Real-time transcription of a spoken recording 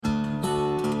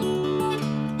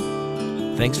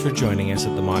Thanks for joining us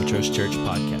at the Montrose Church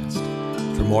Podcast.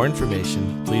 For more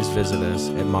information, please visit us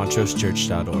at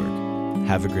montrosechurch.org.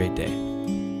 Have a great day.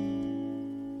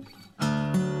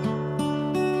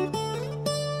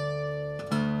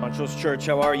 Montrose Church,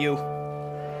 how are you?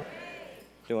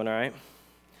 Doing all right?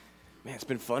 Man, it's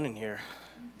been fun in here.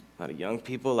 A lot of young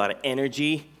people, a lot of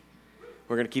energy.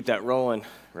 We're going to keep that rolling,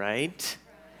 right?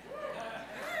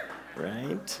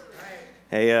 Right?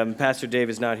 Hey, Pastor Dave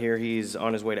is not here. He's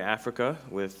on his way to Africa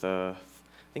with, I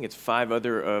think it's 5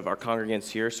 other of our congregants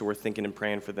here, so we're thinking and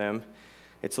praying for them.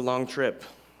 It's a long trip.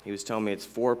 He was telling me it's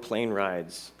 4 plane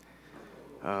rides.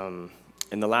 And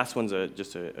the last one's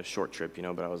just a short trip,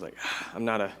 but I was like,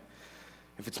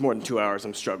 if it's more than 2 hours,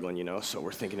 I'm struggling, so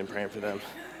we're thinking and praying for them.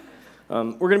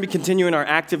 We're going to be continuing our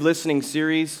active listening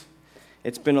series.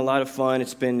 It's been a lot of fun.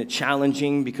 It's been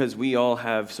challenging because we all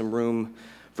have some room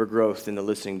for growth in the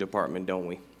listening department, don't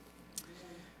we?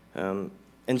 And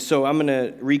so I'm going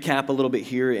to recap a little bit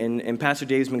here, and Pastor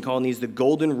Dave's been calling these the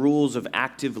golden rules of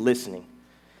active listening.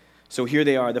 So here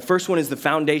they are. The first one is the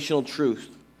foundational truth.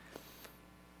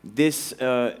 This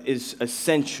is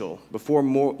essential before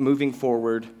moving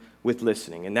forward with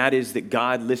listening, and that is that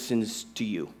God listens to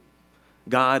you.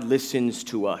 God listens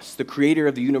to us. The creator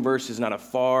of the universe is not a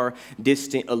far,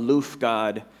 distant, aloof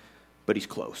God, but he's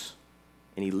close.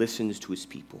 And he listens to his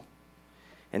people.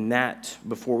 And that,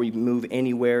 before we move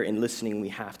anywhere in listening, we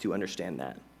have to understand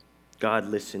that. God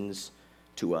listens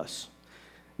to us.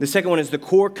 The second one is the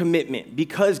core commitment.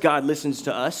 Because God listens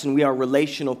to us and we are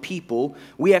relational people,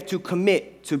 we have to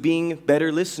commit to being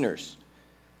better listeners.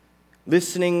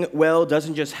 Listening well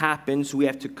doesn't just happen, so we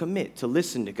have to commit to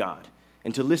listen to God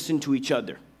and to listen to each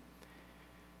other.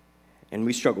 And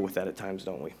we struggle with that at times,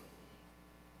 don't we?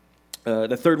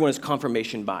 The third one is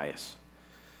confirmation bias.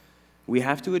 We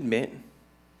have to admit,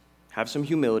 have some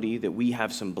humility that we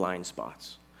have some blind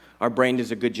spots. Our brain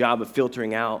does a good job of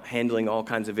filtering out, handling all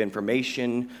kinds of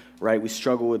information, right? We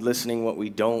struggle with listening what we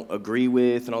don't agree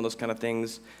with and all those kind of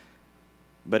things.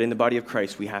 But in the body of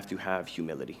Christ, we have to have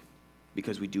humility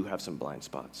because we do have some blind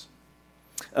spots.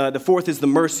 The fourth is the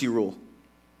mercy rule.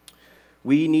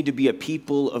 We need to be a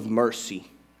people of mercy.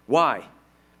 Why?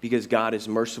 Because God is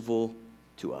merciful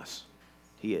to us.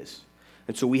 He is.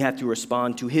 And so we have to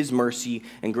respond to his mercy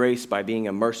and grace by being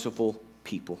a merciful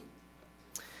people.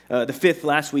 The fifth,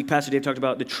 last week, Pastor Dave talked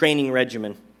about the training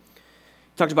regimen.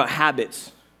 He talked about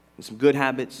habits, and some good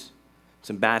habits,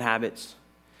 some bad habits.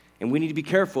 And we need to be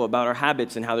careful about our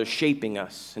habits and how they're shaping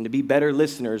us. And to be better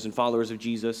listeners and followers of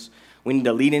Jesus, we need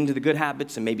to lean into the good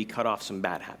habits and maybe cut off some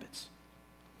bad habits.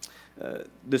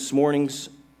 This morning's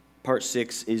part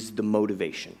 6 is the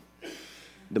motivation.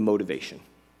 The motivation.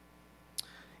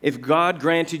 If God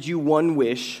granted you one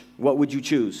wish, what would you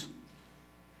choose?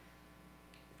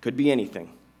 Could be anything.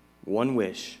 One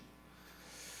wish.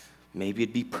 Maybe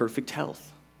it'd be perfect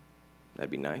health.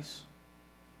 That'd be nice.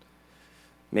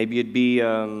 Maybe it'd be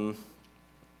a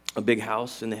big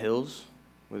house in the hills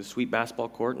with a sweet basketball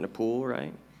court and a pool,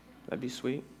 right? That'd be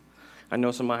sweet. I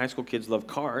know some of my high school kids love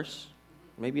cars.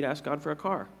 Maybe you'd ask God for a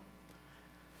car.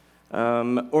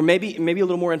 Or maybe a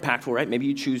little more impactful, right? Maybe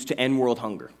you choose to end world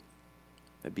hunger.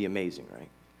 That'd be amazing, right?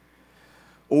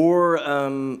 Or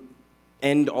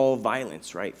end all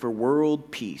violence, right? For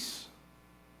world peace.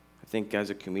 I think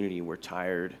as a community, we're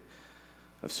tired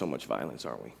of so much violence,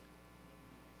 aren't we?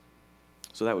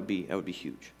 So that would be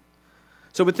huge.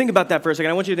 So, but think about that for a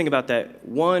second. I want you to think about that.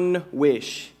 One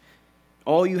wish.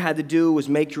 All you had to do was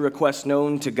make your request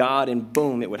known to God, and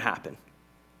boom, it would happen.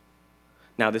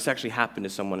 Now, this actually happened to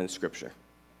someone in Scripture.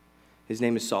 His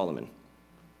name is Solomon.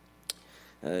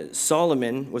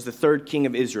 Solomon was the 3rd king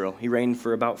of Israel. He reigned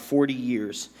for about 40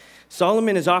 years.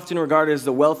 Solomon is often regarded as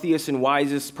the wealthiest and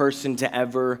wisest person to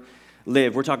ever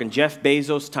live. We're talking Jeff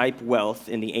Bezos type wealth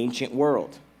in the ancient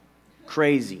world.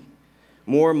 Crazy.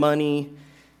 More money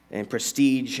and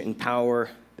prestige and power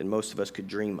than most of us could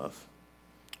dream of.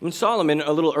 When Solomon,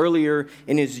 a little earlier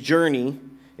in his journey,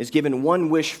 is given one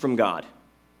wish from God.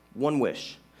 One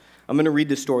wish. I'm going to read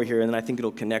this story here, and then I think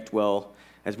it'll connect well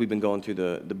as we've been going through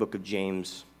the book of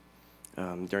James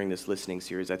during this listening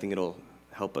series. I think it'll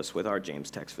help us with our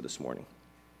James text for this morning.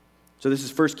 So this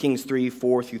is 1 Kings 3,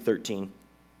 4 through 13.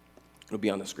 It'll be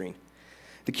on the screen.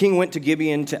 The king went to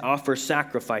Gibeon to offer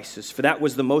sacrifices, for that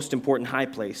was the most important high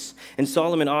place. And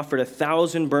Solomon offered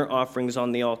 1,000 burnt offerings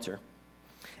on the altar.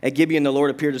 At Gibeon, the Lord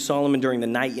appeared to Solomon during the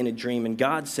night in a dream, and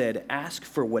God said, "Ask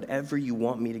for whatever you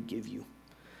want me to give you."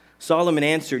 Solomon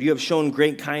answered, "You have shown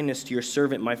great kindness to your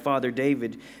servant, my father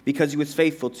David, because he was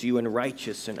faithful to you and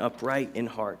righteous and upright in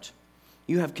heart.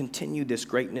 You have continued this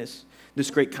great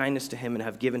kindness to him and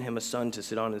have given him a son to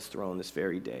sit on his throne this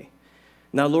very day.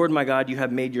 Now, Lord my God, you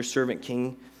have made your servant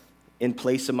king in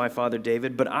place of my father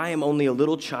David, but I am only a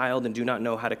little child and do not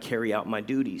know how to carry out my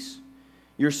duties.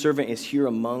 Your servant is here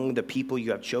among the people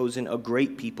you have chosen, a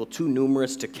great people, too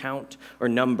numerous to count or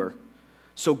number.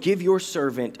 So give your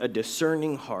servant a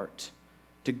discerning heart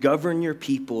to govern your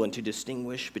people and to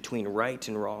distinguish between right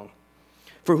and wrong.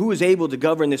 For who is able to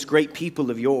govern this great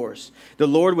people of yours? The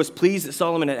Lord was pleased that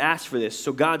Solomon had asked for this.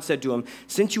 So God said to him,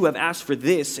 since you have asked for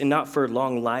this and not for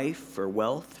long life, for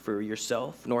wealth, for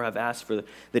yourself, nor have asked for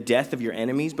the death of your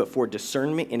enemies, but for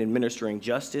discernment in administering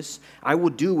justice, I will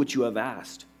do what you have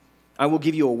asked. I will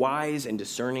give you a wise and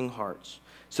discerning heart,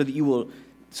 so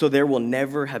there will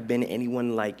never have been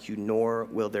anyone like you, nor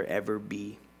will there ever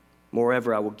be.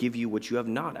 Moreover, I will give you what you have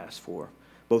not asked for,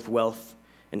 both wealth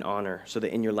and honor, so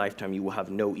that in your lifetime you will have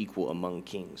no equal among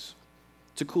kings.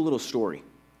 It's a cool little story.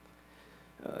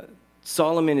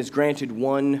 Solomon is granted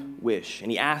one wish,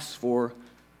 and he asks for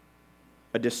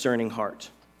a discerning heart.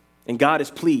 And God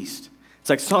is pleased. It's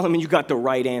like, Solomon, you got the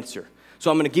right answer. So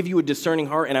I'm going to give you a discerning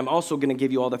heart, and I'm also going to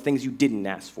give you all the things you didn't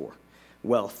ask for,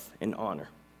 wealth and honor.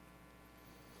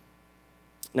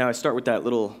 Now, I start with that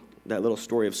little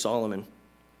story of Solomon.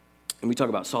 And we talk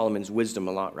about Solomon's wisdom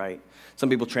a lot, right? Some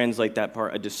people translate that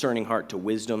part, a discerning heart, to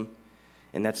wisdom,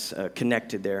 and that's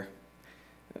connected there.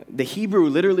 The Hebrew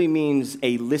literally means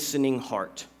a listening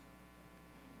heart.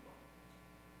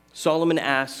 Solomon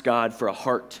asks God for a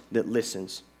heart that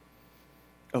listens.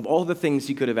 Of all the things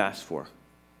he could have asked for,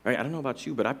 right? I don't know about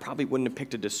you, but I probably wouldn't have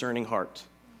picked a discerning heart.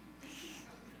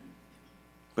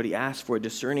 But he asked for a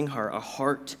discerning heart, a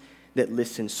heart that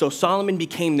listens. So Solomon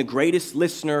became the greatest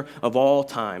listener of all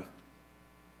time.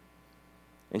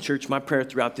 And church, my prayer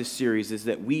throughout this series is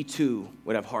that we too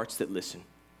would have hearts that listen.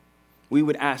 We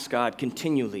would ask God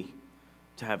continually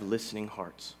to have listening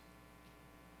hearts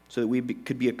so that we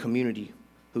could be a community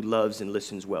who loves and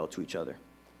listens well to each other.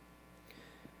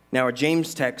 Now, our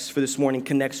James text for this morning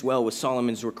connects well with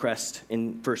Solomon's request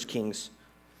in 1 Kings,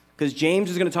 because James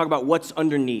is going to talk about what's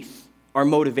underneath our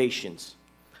motivations.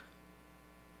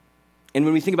 And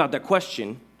when we think about that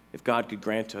question, if God could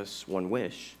grant us one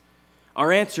wish,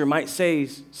 our answer might say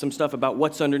some stuff about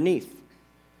what's underneath.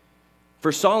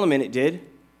 For Solomon, it did.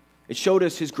 It showed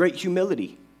us his great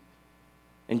humility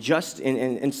and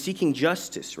seeking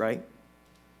justice, right?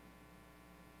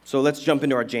 So let's jump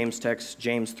into our James text,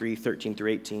 James 3:13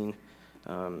 through 18,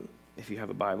 if you have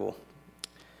a Bible.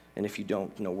 And if you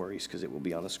don't, no worries, because it will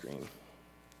be on the screen.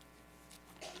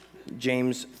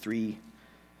 James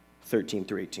 3:13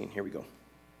 through 18. Here we go.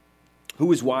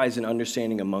 Who is wise and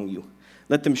understanding among you?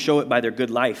 Let them show it by their good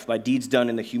life, by deeds done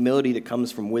in the humility that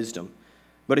comes from wisdom.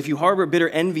 But if you harbor bitter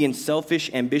envy and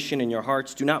selfish ambition in your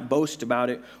hearts, do not boast about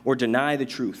it or deny the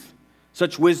truth.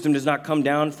 Such wisdom does not come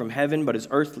down from heaven, but is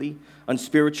earthly,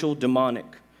 unspiritual,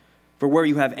 demonic. For where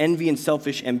you have envy and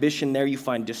selfish ambition, there you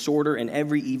find disorder and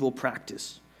every evil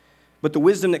practice. But the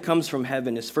wisdom that comes from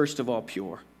heaven is first of all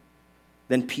pure,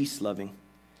 then peace-loving,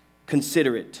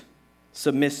 considerate,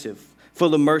 submissive,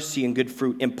 full of mercy and good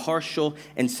fruit, impartial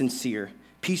and sincere.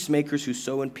 Peacemakers who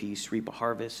sow in peace reap a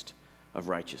harvest of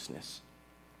righteousness.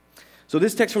 So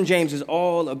this text from James is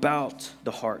all about the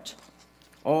heart,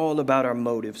 all about our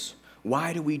motives.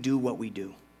 Why do we do what we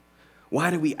do?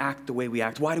 Why do we act the way we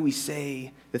act? Why do we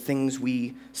say the things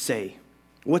we say?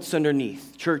 What's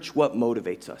underneath? Church, what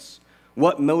motivates us?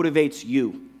 What motivates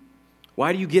you?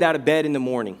 Why do you get out of bed in the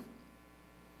morning?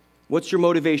 What's your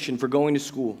motivation for going to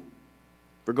school,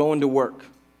 for going to work?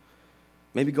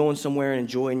 Maybe going somewhere and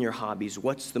enjoying your hobbies.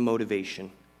 What's the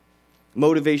motivation?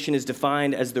 Motivation is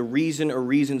defined as the reason or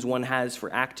reasons one has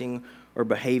for acting or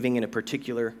behaving in a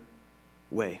particular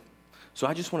way. So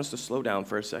I just want us to slow down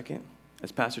for a second.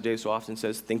 As Pastor Dave so often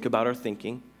says, think about our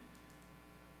thinking.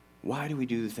 Why do we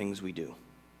do the things we do?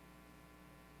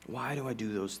 Why do I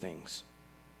do those things?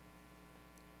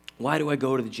 Why do I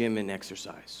go to the gym and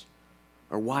exercise?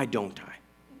 Or why don't I?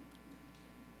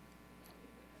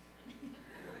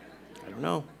 I don't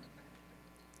know.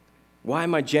 Why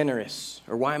am I generous?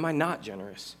 Or why am I not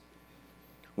generous?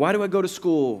 Why do I go to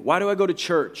school? Why do I go to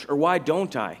church? Or why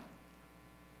don't I?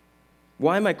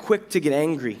 Why am I quick to get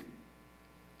angry?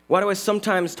 Why do I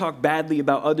sometimes talk badly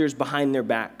about others behind their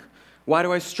back? Why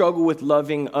do I struggle with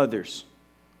loving others?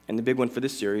 And the big one for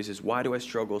this series is, why do I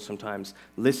struggle sometimes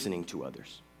listening to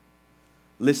others?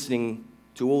 Listening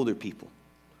to older people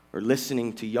or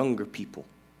listening to younger people.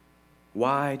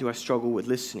 Why do I struggle with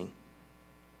listening?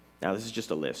 Now, this is just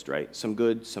a list, right? Some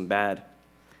good, some bad.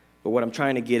 But what I'm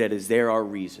trying to get at is there are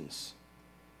reasons.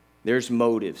 There's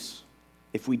motives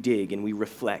if we dig and we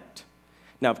reflect.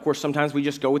 Now, of course, sometimes we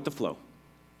just go with the flow.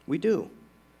 We do.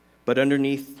 But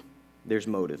underneath, there's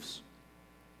motives.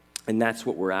 And that's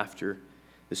what we're after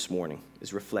this morning,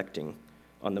 is reflecting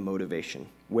on the motivation.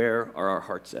 Where are our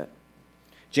hearts at?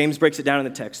 James breaks it down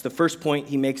in the text. The first point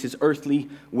he makes is earthly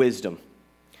wisdom.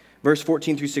 Verse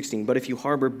 14 through 16, but if you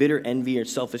harbor bitter envy or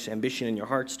selfish ambition in your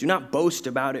hearts, do not boast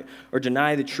about it or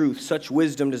deny the truth. Such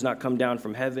wisdom does not come down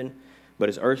from heaven, but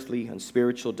is earthly,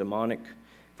 unspiritual, demonic.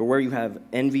 For where you have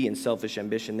envy and selfish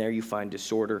ambition, there you find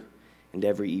disorder and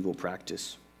every evil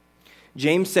practice.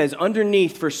 James says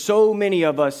underneath for so many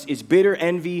of us is bitter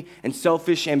envy and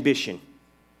selfish ambition.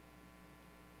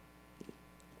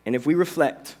 And if we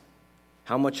reflect,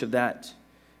 how much of that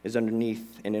is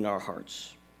underneath and in our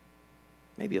hearts?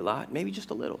 Maybe a lot, maybe just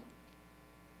a little.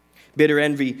 Bitter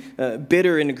envy,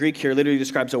 bitter in the Greek here literally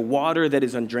describes a water that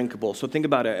is undrinkable. So think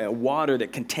about a water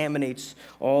that contaminates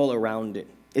all around it.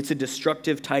 It's a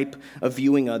destructive type of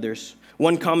viewing others.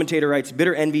 One commentator writes,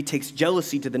 bitter envy takes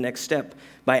jealousy to the next step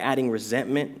by adding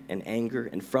resentment and anger,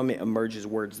 and from it emerges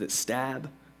words that stab,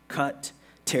 cut,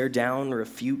 tear down,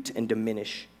 refute, and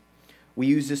diminish. We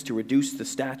use this to reduce the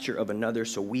stature of another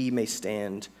so we may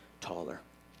stand taller.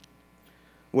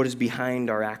 What is behind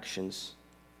our actions?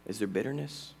 Is there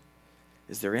bitterness?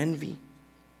 Is there envy?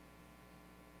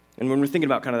 And when we're thinking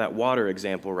about kind of that water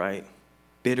example, right?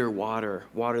 Bitter water,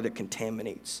 water that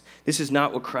contaminates. This is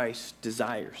not what Christ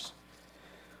desires.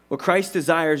 What Christ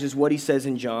desires is what he says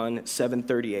in John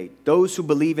 7:38. Those who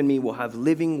believe in me will have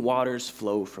living waters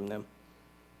flow from them.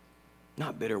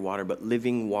 Not bitter water, but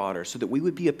living water, so that we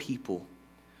would be a people,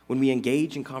 when we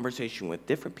engage in conversation with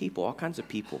different people, all kinds of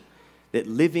people, that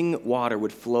living water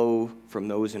would flow from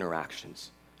those interactions.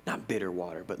 Not bitter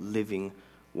water, but living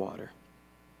water.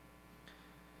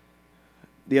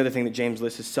 The other thing that James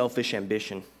lists is selfish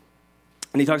ambition.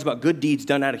 And he talks about good deeds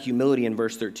done out of humility in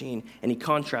verse 13, and he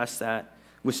contrasts that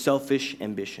with selfish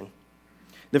ambition.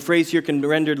 The phrase here can be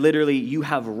rendered literally, you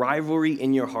have rivalry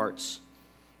in your hearts.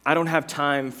 I don't have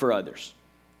time for others.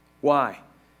 Why?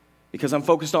 Because I'm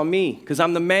focused on me, because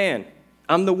I'm the man,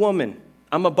 I'm the woman,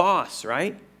 I'm a boss,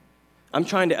 right? I'm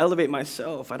trying to elevate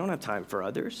myself. I don't have time for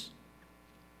others.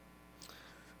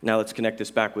 Now let's connect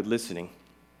this back with listening.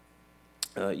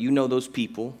 You know those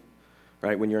people,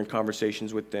 right, when you're in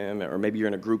conversations with them, or maybe you're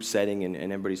in a group setting and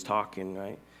everybody's talking,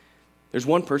 right? There's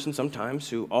one person sometimes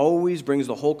who always brings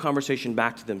the whole conversation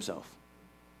back to themselves.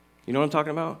 You know what I'm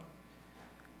talking about?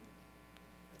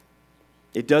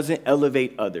 It doesn't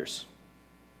elevate others.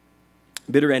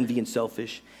 Bitter envy and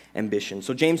selfish ambition.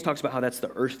 So James talks about how that's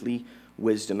the earthly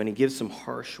wisdom, and he gives some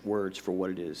harsh words for what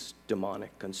it is: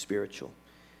 demonic, unspiritual.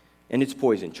 And it's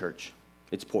poison, church.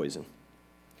 It's poison.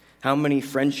 How many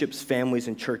friendships, families,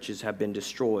 and churches have been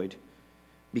destroyed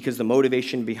because the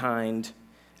motivation behind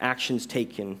actions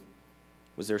taken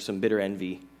was there some bitter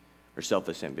envy or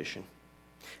selfish ambition?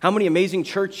 How many amazing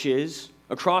churches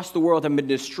across the world have been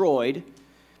destroyed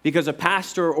because a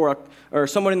pastor or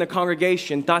someone in the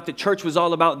congregation thought that church was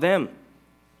all about them,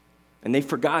 and they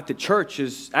forgot that church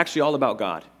is actually all about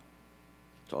God.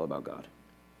 It's all about God.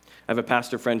 I have a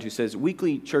pastor friend who says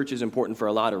weekly church is important for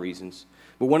a lot of reasons,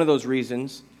 but one of those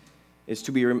reasons is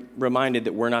to be reminded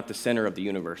that we're not the center of the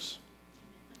universe.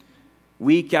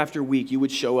 Week after week, you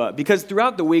would show up, because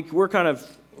throughout the week, we're kind of,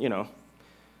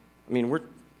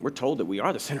 we're told that we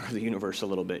are the center of the universe a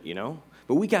little bit,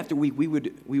 But week after week, we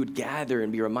would gather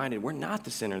and be reminded we're not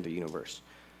the center of the universe,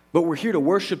 but we're here to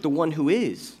worship the one who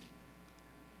is.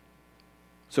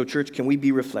 So, church, can we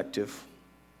be reflective?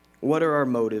 What are our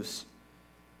motives?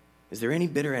 Is there any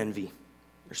bitter envy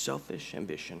or selfish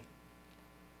ambition?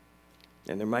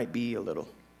 And there might be a little.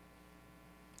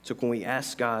 So can we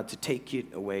ask God to take it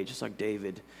away, just like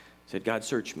David said, God,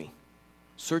 search me.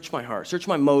 Search my heart. Search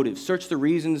my motives. Search the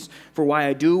reasons for why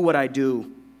I do what I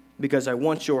do, because I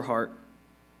want your heart.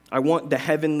 I want the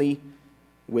heavenly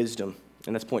wisdom.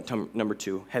 And that's point number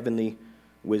 2, heavenly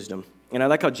wisdom. And I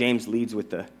like how James leads with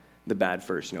the bad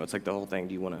first. It's like the whole thing.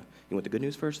 Do you want the good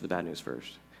news first or the bad news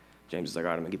first? James is like, all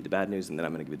right, I'm going to give you the bad news, and then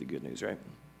I'm going to give you the good news, right?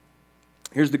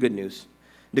 Here's the good news.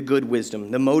 The good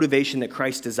wisdom, the motivation that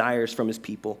Christ desires from his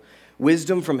people.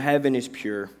 Wisdom from heaven is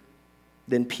pure,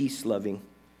 then peace-loving,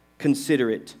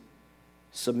 considerate,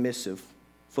 submissive,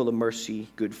 full of mercy,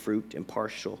 good fruit,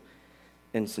 impartial,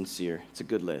 and sincere. It's a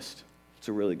good list. It's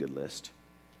a really good list.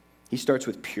 He starts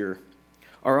with pure.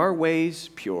 Are our ways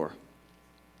pure?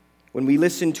 When we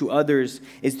listen to others,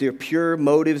 is there pure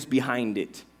motives behind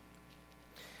it?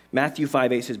 Matthew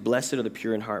 5:8 says, blessed are the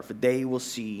pure in heart, for they will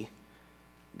see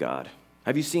God.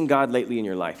 Have you seen God lately in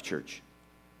your life, church?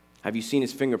 Have you seen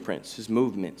his fingerprints, his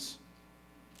movements?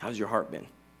 How's your heart been?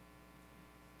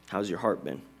 How's your heart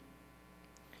been?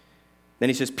 Then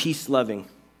he says, peace-loving.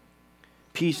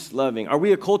 Peace-loving. Are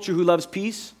we a culture who loves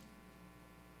peace?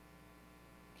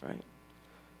 right?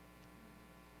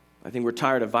 I think we're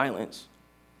tired of violence,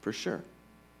 for sure.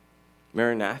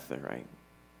 Maranatha, right?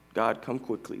 God, come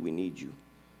quickly, we need you.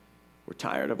 We're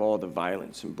tired of all the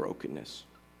violence and brokenness.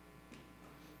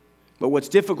 But what's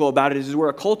difficult about it is we're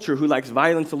a culture who likes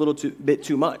violence a little bit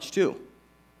too much, too.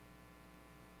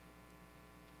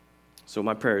 So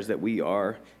my prayer is that we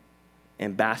are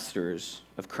ambassadors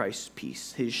of Christ's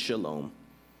peace, his shalom.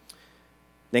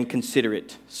 Then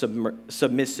considerate,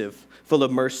 submissive, full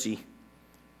of mercy.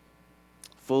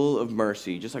 Full of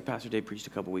mercy, just like Pastor Dave preached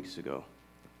a couple weeks ago.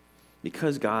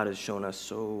 Because God has shown us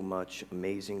so much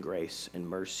amazing grace and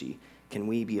mercy, can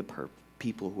we be a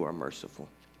people who are merciful?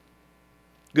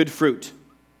 Good fruit.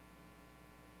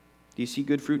 Do you see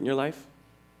good fruit in your life?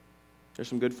 There's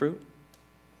some good fruit?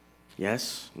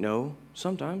 Yes, no,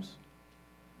 sometimes.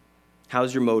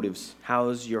 How's your motives?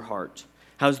 How's your heart?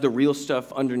 How's the real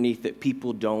stuff underneath that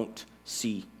people don't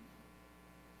see?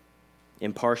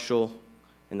 Impartial,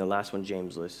 and the last one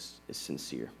James lists is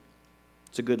sincere.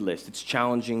 It's a good list. It's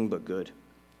challenging, but good.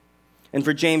 And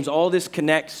for James, all this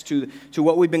connects to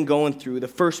what we've been going through, the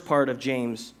first part of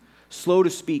James. Slow to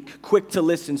speak, quick to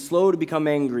listen, slow to become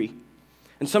angry.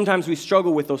 And sometimes we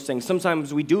struggle with those things.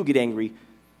 Sometimes we do get angry.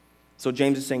 So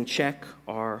James is saying, check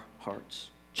our hearts.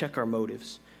 Check our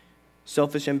motives.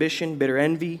 Selfish ambition, bitter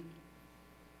envy.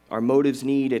 Our motives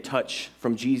need a touch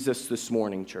from Jesus this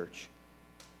morning, church.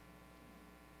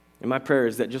 And my prayer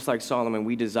is that just like Solomon,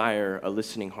 we desire a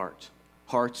listening heart.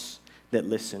 Hearts that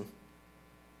listen.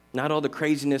 Not all the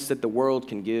craziness that the world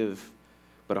can give,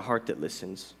 but a heart that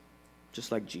listens,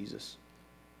 just like Jesus.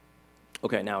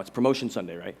 Okay, now it's Promotion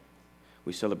Sunday, right?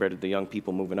 We celebrated the young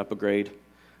people moving up a grade.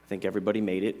 I think everybody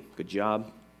made it. Good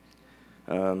job.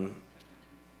 And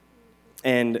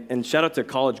shout out to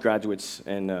college graduates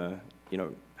and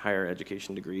higher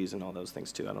education degrees and all those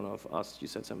things too. I don't know if you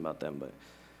said something about them, but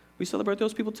we celebrate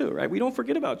those people too, right? We don't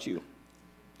forget about you.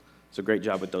 So great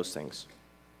job with those things.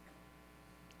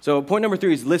 So point number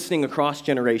 3 is listening across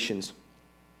generations.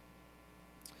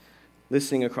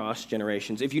 Listening across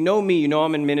generations. If you know me, you know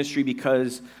I'm in ministry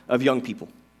because of young people.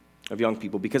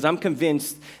 Because I'm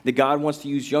convinced that God wants to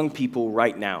use young people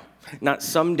right now. Not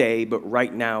someday, but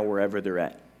right now, wherever they're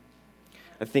at.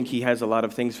 I think he has a lot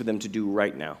of things for them to do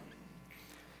right now.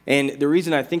 And the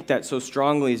reason I think that so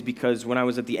strongly is because when I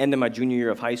was at the end of my junior year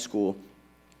of high school,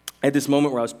 I had this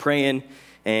moment where I was praying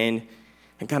and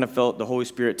kind of felt the Holy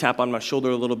Spirit tap on my shoulder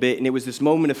a little bit, and it was this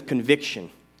moment of conviction.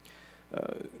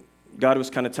 God was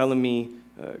kind of telling me,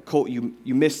 Colt, you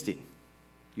missed it.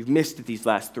 You've missed it these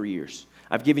last 3 years.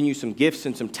 I've given you some gifts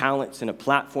and some talents and a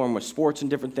platform with sports and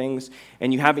different things,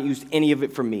 and you haven't used any of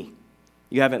it for me.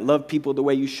 You haven't loved people the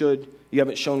way you should. You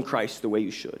haven't shown Christ the way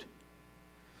you should.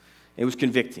 It was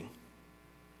convicting.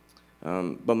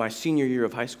 But my senior year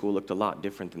of high school looked a lot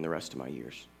different than the rest of my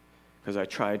years because I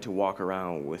tried to walk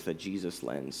around with a Jesus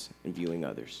lens in viewing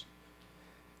others.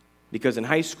 Because in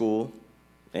high school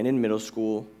and in middle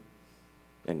school,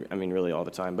 and I mean really all the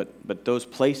time, but those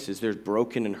places, there's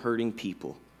broken and hurting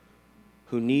people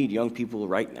who need young people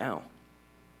right now.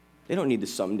 They don't need the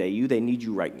someday you, they need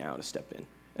you right now to step in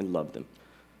and love them.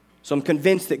 So I'm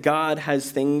convinced that God has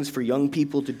things for young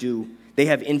people to do. They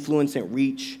have influence and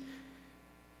reach.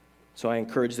 So I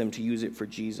encourage them to use it for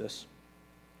Jesus.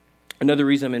 Another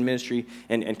reason I'm in ministry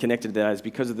and connected to that is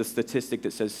because of the statistic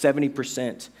that says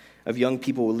 70% of young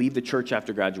people will leave the church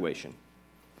after graduation.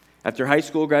 After high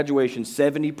school graduation,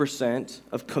 70%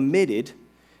 of committed,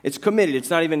 it's committed.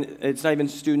 It's not even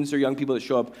students or young people that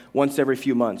show up once every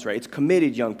few months, right? It's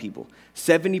committed young people.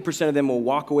 70% of them will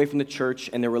walk away from the church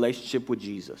and their relationship with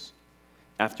Jesus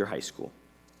after high school.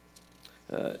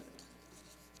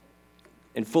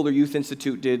 And Fuller Youth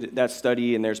Institute did that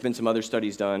study, and there's been some other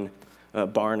studies done,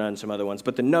 Barna and some other ones,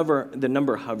 but the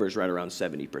number hovers right around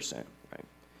 70%, right?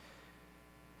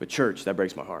 But church, that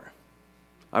breaks my heart.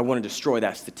 I want to destroy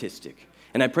that statistic.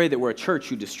 And I pray that we're a church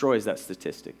who destroys that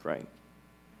statistic, right?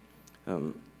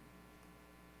 And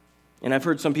I've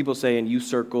heard some people say in youth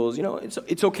circles,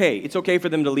 it's okay. It's okay for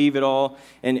them to leave it all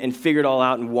and figure it all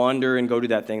out and wander and go do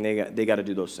that thing. They got to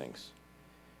do those things.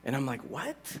 And I'm like,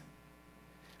 what?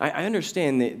 I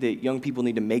understand that young people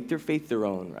need to make their faith their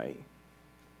own, right?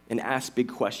 And ask big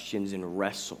questions and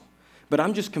wrestle. But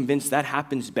I'm just convinced that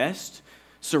happens best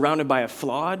surrounded by a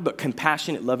flawed but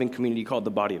compassionate, loving community called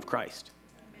the body of Christ.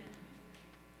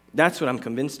 That's what I'm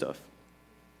convinced of.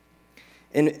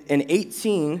 In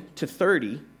 18 to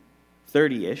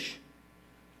 30-ish,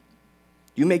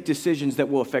 you make decisions that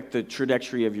will affect the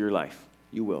trajectory of your life.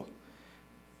 You will.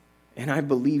 And I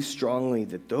believe strongly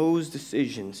that those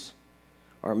decisions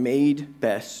are made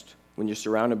best when you're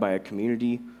surrounded by a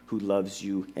community who loves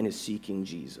you and is seeking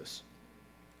Jesus.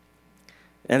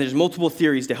 And there's multiple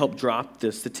theories to help drop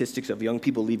the statistics of young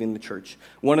people leaving the church.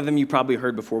 One of them you probably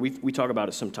heard before. We talk about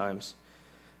it sometimes.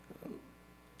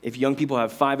 If young people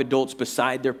have 5 adults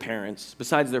besides their parents,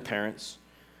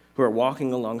 who are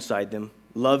walking alongside them,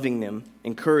 loving them,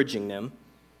 encouraging them,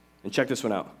 and check this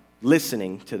one out,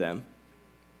 listening to them,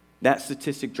 that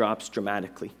statistic drops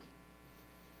dramatically.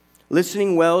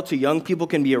 Listening well to young people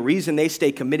can be a reason they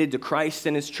stay committed to Christ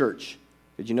and his church.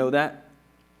 Did you know that?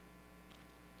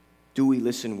 Do we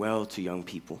listen well to young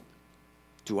people?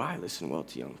 Do I listen well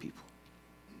to young people?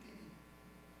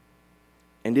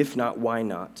 And if not, why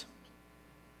not?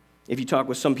 If you talk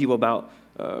with some people about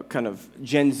kind of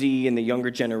Gen Z and the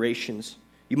younger generations,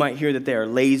 you might hear that they are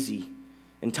lazy,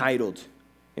 entitled,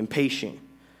 impatient,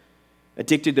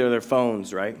 addicted to their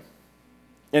phones, right?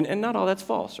 And not all that's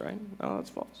false, right? Not all that's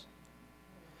false.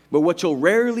 But what you'll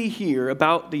rarely hear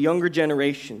about the younger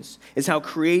generations is how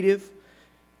creative,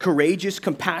 courageous,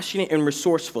 compassionate, and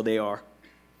resourceful they are.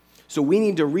 So we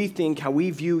need to rethink how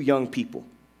we view young people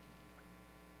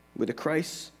with a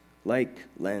Christ-like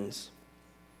lens.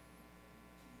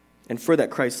 And for that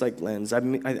Christ-like lens,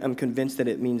 I'm convinced that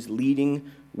it means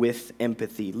leading with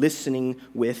empathy, listening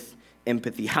with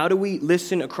empathy. How do we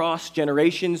listen across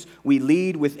generations? We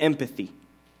lead with empathy.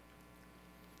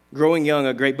 Growing Young,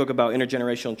 a great book about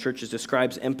intergenerational churches,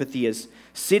 describes empathy as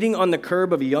sitting on the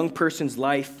curb of a young person's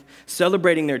life,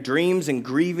 celebrating their dreams and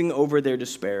grieving over their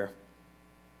despair.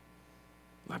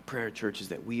 My prayer, church, is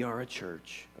that we are a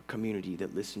church, a community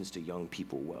that listens to young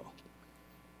people well,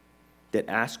 that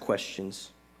asks questions,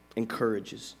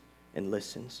 encourages, and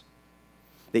listens.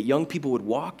 That young people would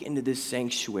walk into this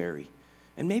sanctuary,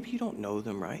 and maybe you don't know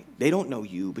them, right? They don't know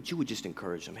you, but you would just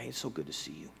encourage them. Hey, it's so good to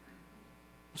see you.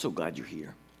 I'm so glad you're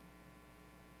here.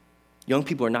 Young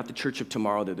people are not the church of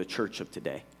tomorrow, they're the church of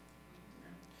today.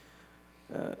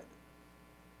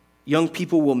 Young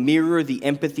people will mirror the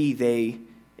empathy they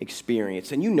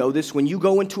experience. And you know this, when you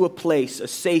go into a place, a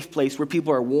safe place where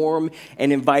people are warm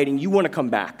and inviting, you want to come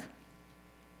back.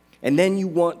 And then you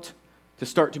want to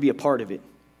start to be a part of it.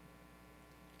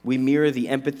 We mirror the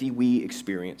empathy we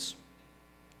experience.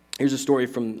 Here's a story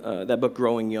from that book,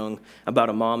 Growing Young, about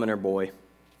a mom and her boy.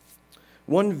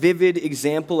 One vivid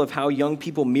example of how young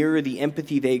people mirror the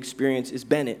empathy they experience is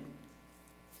Bennett.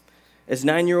 As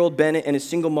 9-year-old Bennett and his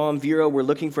single mom, Vera, were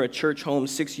looking for a church home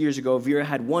 6 years ago, Vera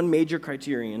had one major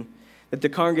criterion, that the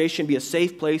congregation be a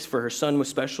safe place for her son with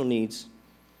special needs.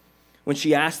 When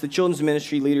she asked the children's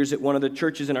ministry leaders at one of the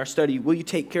churches in our study, "Will you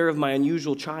take care of my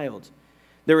unusual child?"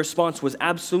 their response was,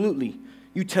 "Absolutely.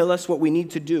 You tell us what we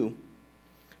need to do.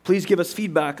 Please give us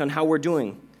feedback on how we're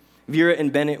doing." Vera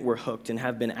and Bennett were hooked and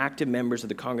have been active members of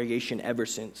the congregation ever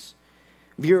since.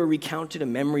 Vera recounted a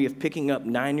memory of picking up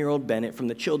 9-year-old Bennett from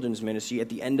the children's ministry at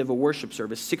the end of a worship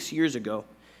service 6 years ago.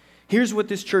 "Here's what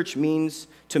this church means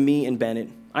to me and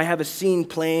Bennett. I have a scene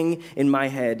playing in my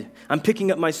head. I'm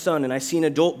picking up my son, and I see an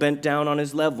adult bent down on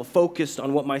his level, focused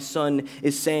on what my son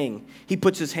is saying. He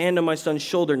puts his hand on my son's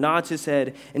shoulder, nods his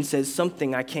head, and says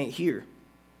something I can't hear.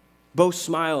 Both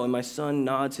smile, and my son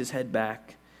nods his head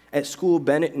back. At school,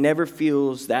 Bennett never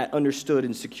feels that understood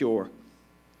and secure.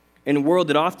 In a world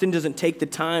that often doesn't take the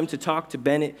time to talk to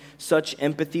Bennett, such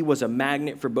empathy was a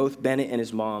magnet for both Bennett and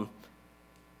his mom."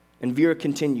 And Vera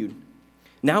continued,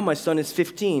 "Now my son is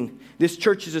 15. This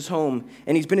church is his home,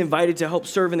 and he's been invited to help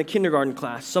serve in the kindergarten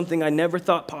class, something I never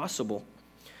thought possible.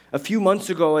 A few months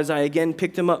ago, as I again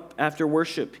picked him up after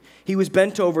worship, he was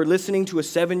bent over listening to a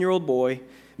 7-year-old boy.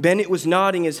 Bennett was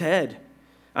nodding his head.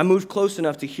 I moved close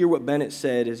enough to hear what Bennett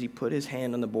said as he put his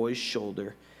hand on the boy's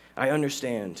shoulder. I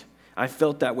understand. I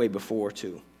felt that way before,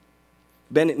 too.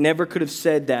 Bennett never could have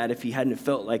said that if he hadn't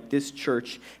felt like this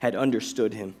church had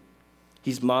understood him.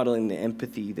 He's modeling the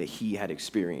empathy that he had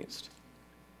experienced."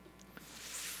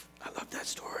 I love that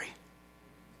story.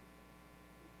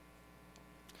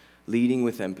 Leading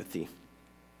with empathy.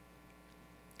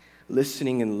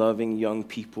 Listening and loving young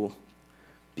people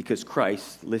because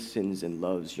Christ listens and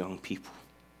loves young people.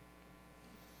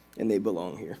 And they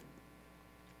belong here.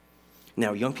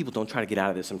 Now, young people, don't try to get out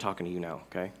of this. I'm talking to you now,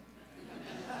 okay?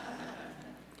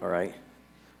 All right?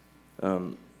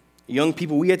 Young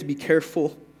people, we have to be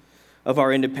careful of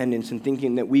our independence and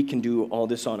thinking that we can do all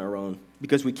this on our own,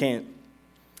 because we can't.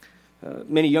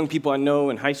 Many young people I know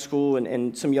in high school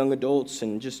and some young adults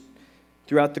and just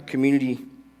throughout the community,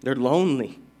 they're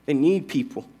lonely. They need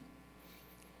people.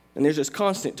 And there's this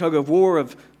constant tug of war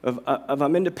of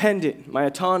I'm independent, my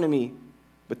autonomy,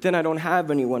 but then I don't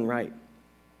have anyone right.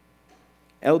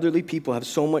 Elderly people have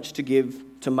so much to give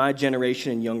to my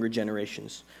generation and younger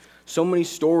generations. So many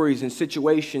stories and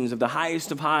situations of the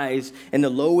highest of highs and the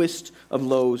lowest of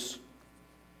lows.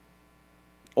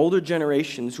 Older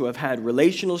generations who have had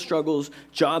relational struggles,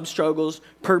 job struggles,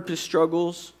 purpose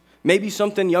struggles, maybe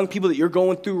something young people that you're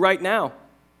going through right now.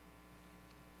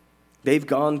 They've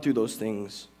gone through those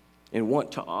things and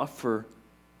want to offer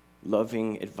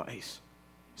loving advice,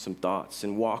 some thoughts,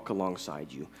 and walk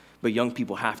alongside you. But young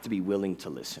people have to be willing to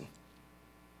listen.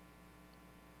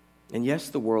 And yes,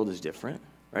 the world is different,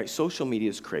 right? Social media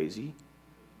is crazy.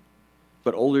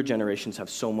 But older generations have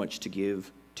so much to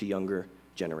give to younger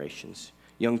generations.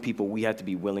 Young people, we have to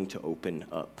be willing to open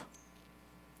up,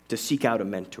 to seek out a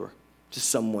mentor, to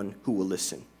someone who will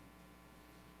listen.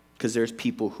 Because there's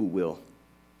people who will.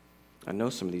 I know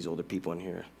some of these older people in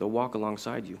here. They'll walk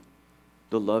alongside you.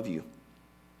 They'll love you.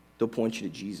 They'll point you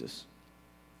to Jesus.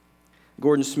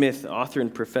 Gordon Smith, author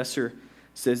and professor,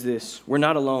 says this: we're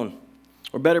not alone.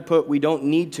 Or better put, we don't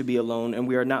need to be alone, and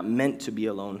we are not meant to be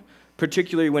alone,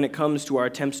 particularly when it comes to our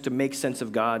attempts to make sense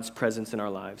of God's presence in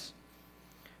our lives.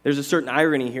 There's a certain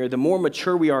irony here. The more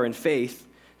mature we are in faith,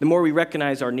 the more we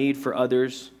recognize our need for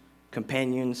others,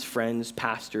 companions, friends,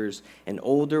 pastors, and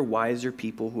older, wiser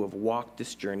people who have walked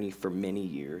this journey for many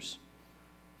years.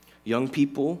 Young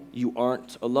people, you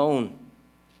aren't alone.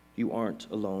 You aren't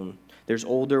alone. There's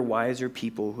older, wiser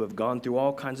people who have gone through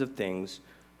all kinds of things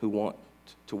who want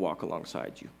to walk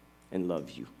alongside you and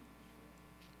love you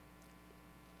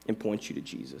and point you to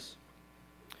Jesus.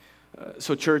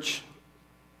 So church,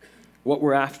 what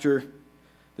we're after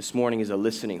this morning is a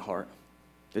listening heart.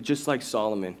 That just like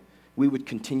Solomon, we would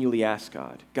continually ask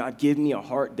God, God, give me a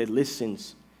heart that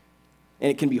listens. And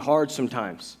it can be hard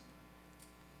sometimes.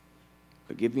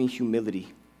 But give me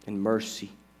humility and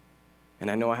mercy. And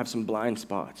I know I have some blind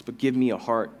spots, but give me a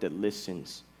heart that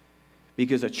listens.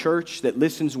 Because a church that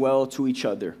listens well to each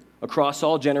other across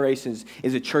all generations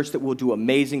is a church that will do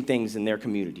amazing things in their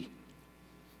community.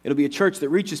 It'll be a church that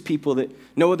reaches people that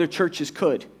no other churches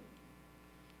could.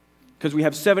 Because we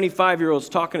have 75-year-olds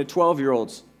talking to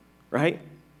 12-year-olds, right?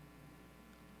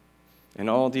 And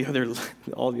all the other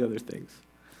things.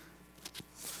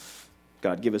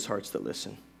 God, give us hearts that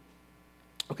listen.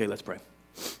 Okay, let's pray.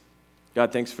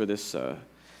 God, thanks for this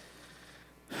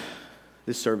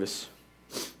service,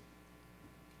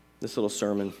 this little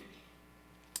sermon.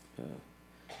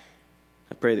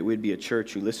 I pray that we'd be a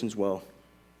church who listens well,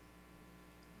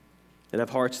 that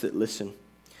have hearts that listen.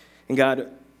 And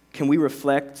God, can we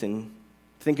reflect and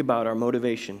think about our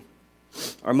motivation,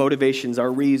 our motivations, our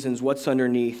reasons, what's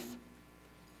underneath?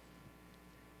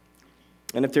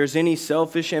 And if there's any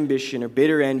selfish ambition or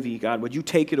bitter envy, God, would you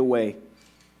take it away?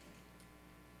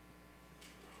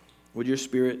 Would your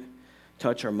Spirit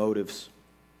touch our motives?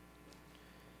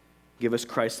 Give us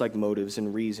Christ-like motives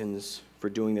and reasons for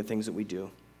doing the things that we do.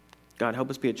 God, help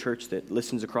us be a church that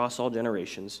listens across all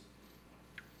generations.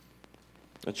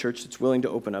 A church that's willing to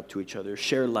open up to each other,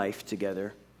 share life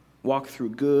together, walk through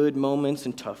good moments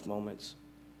and tough moments.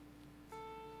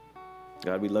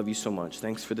 God, we love you so much.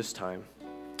 Thanks for this time.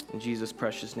 In Jesus'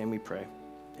 precious name we pray.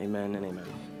 Amen and amen.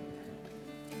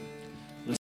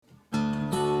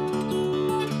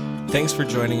 Thanks for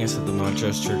joining us at the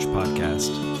Montrose Church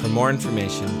Podcast. For more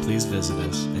information, please visit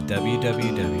us at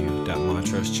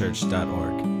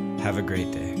www.montrosechurch.org. Have a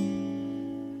great day.